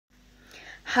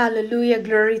Hallelujah,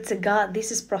 glory to God. This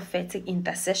is Prophetic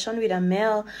Intercession with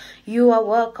Amel. You are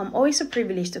welcome. Always a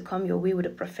privilege to come your way with a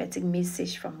prophetic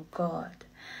message from God.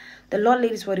 The Lord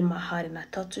laid His word in my heart and I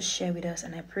thought to share with us,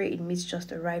 and I pray it meets just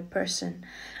the right person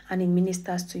and it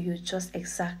ministers to you just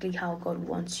exactly how God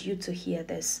wants you to hear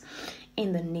this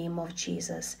in the name of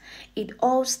Jesus. It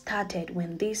all started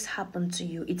when this happened to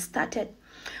you. It started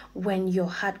when your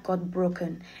heart got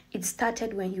broken. It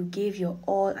started when you gave your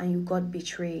all and you got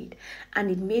betrayed,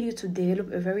 and it made you to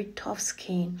develop a very tough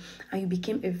skin, and you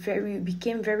became very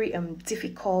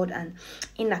difficult and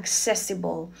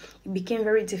inaccessible. You became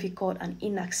very difficult and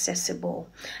inaccessible.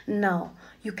 Now,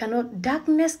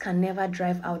 darkness can never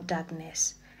drive out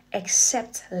darkness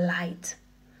except light.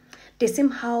 The same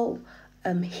how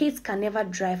hate can never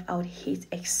drive out hate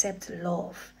except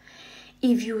love.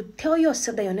 If you tell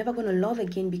yourself that you're never going to love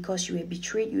again because you were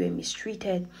betrayed, you were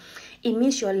mistreated, it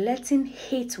means you're letting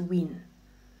hate win.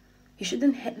 You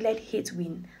shouldn't let hate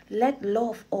win. Let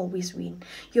love always win.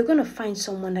 You're going to find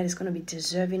someone that is going to be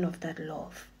deserving of that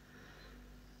love.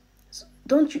 So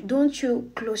don't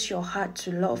you close your heart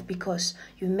to love because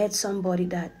you met somebody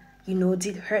that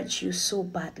did hurt you so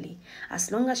badly.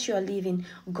 As long as you are living,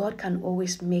 God can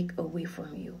always make a way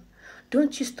from you.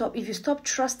 Don't you stop. If you stop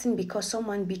trusting because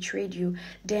someone betrayed you,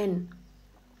 then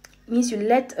it means you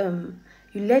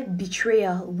let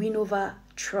betrayal win over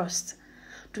trust.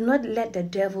 Do not let the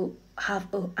devil have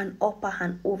an upper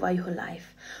hand over your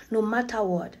life, no matter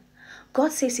what.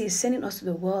 God says He is sending us to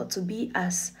the world to be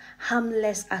as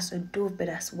harmless as a dove, but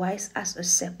as wise as a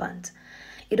serpent.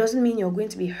 It doesn't mean you're going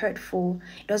to be hurtful.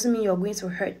 It doesn't mean you're going to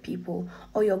hurt people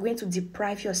or you're going to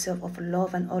deprive yourself of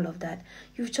love and all of that.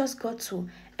 You've just got to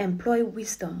employ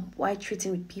wisdom while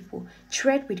treating with people.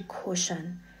 Tread with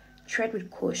caution. Tread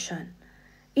with caution.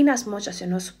 In as much as you're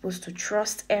not supposed to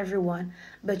trust everyone,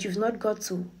 but you've not got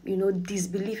to,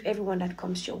 disbelieve everyone that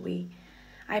comes your way.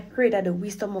 I pray that the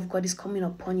wisdom of God is coming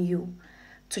upon you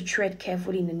to tread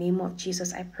carefully in the name of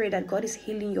Jesus. I pray that God is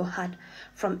healing your heart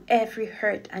from every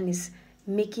hurt and is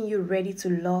making you ready to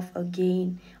love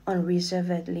again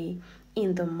unreservedly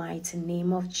in the mighty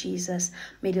name of Jesus.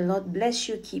 May the Lord bless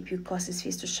you, keep you, cause His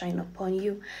face to shine upon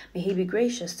you. May He be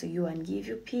gracious to you and give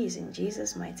you peace in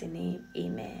Jesus' mighty name.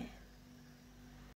 Amen.